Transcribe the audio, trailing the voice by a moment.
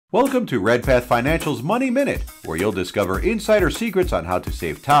Welcome to Redpath Financial's Money Minute, where you'll discover insider secrets on how to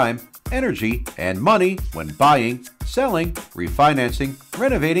save time, energy, and money when buying, selling, refinancing,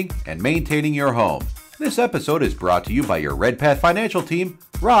 renovating, and maintaining your home. This episode is brought to you by your Redpath Financial team,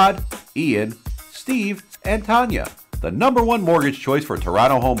 Rod, Ian, Steve, and Tanya, the #1 mortgage choice for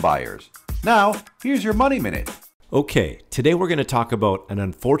Toronto home buyers. Now, here's your Money Minute. Okay, today we're going to talk about an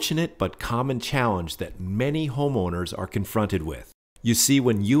unfortunate but common challenge that many homeowners are confronted with. You see,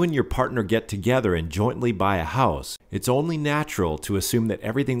 when you and your partner get together and jointly buy a house, it's only natural to assume that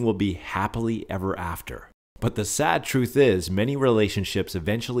everything will be happily ever after. But the sad truth is, many relationships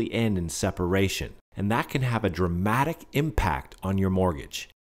eventually end in separation, and that can have a dramatic impact on your mortgage.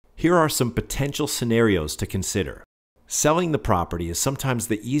 Here are some potential scenarios to consider. Selling the property is sometimes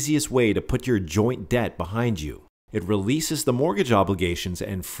the easiest way to put your joint debt behind you. It releases the mortgage obligations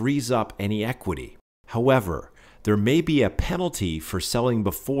and frees up any equity. However, there may be a penalty for selling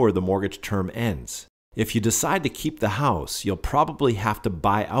before the mortgage term ends. If you decide to keep the house, you'll probably have to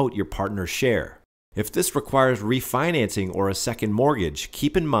buy out your partner's share. If this requires refinancing or a second mortgage,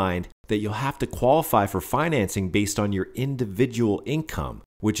 keep in mind that you'll have to qualify for financing based on your individual income,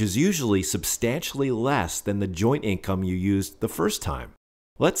 which is usually substantially less than the joint income you used the first time.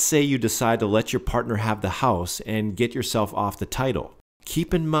 Let's say you decide to let your partner have the house and get yourself off the title.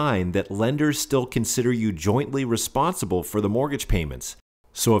 Keep in mind that lenders still consider you jointly responsible for the mortgage payments.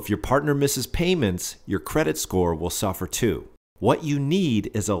 So if your partner misses payments, your credit score will suffer too. What you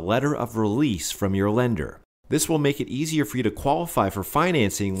need is a letter of release from your lender. This will make it easier for you to qualify for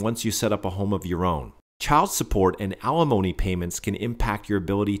financing once you set up a home of your own. Child support and alimony payments can impact your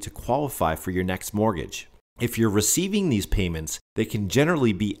ability to qualify for your next mortgage. If you're receiving these payments, they can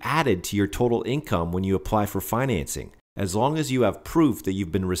generally be added to your total income when you apply for financing, as long as you have proof that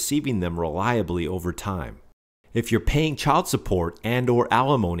you've been receiving them reliably over time. If you're paying child support and/or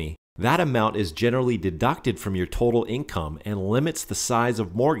alimony, that amount is generally deducted from your total income and limits the size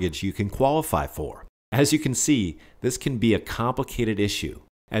of mortgage you can qualify for. As you can see, this can be a complicated issue.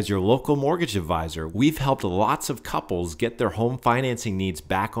 As your local mortgage advisor, we've helped lots of couples get their home financing needs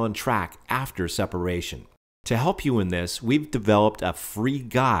back on track after separation. To help you in this, we've developed a free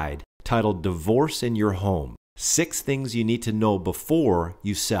guide titled Divorce in Your Home: 6 things you need to know before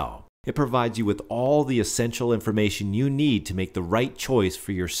you sell. It provides you with all the essential information you need to make the right choice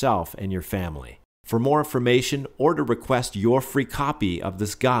for yourself and your family. For more information or to request your free copy of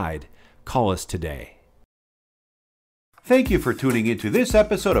this guide, call us today. Thank you for tuning into this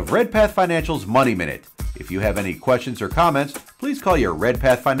episode of Redpath Financial's Money Minute. If you have any questions or comments, please call your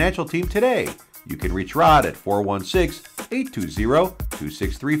Redpath Financial team today. You can reach Rod at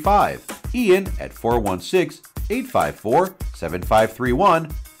 416-820-2635, Ian at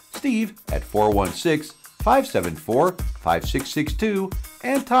 416-854-7531, Steve at 416-574-5662,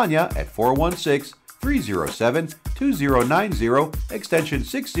 and Tanya at 416-307-2090, extension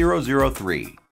 6003.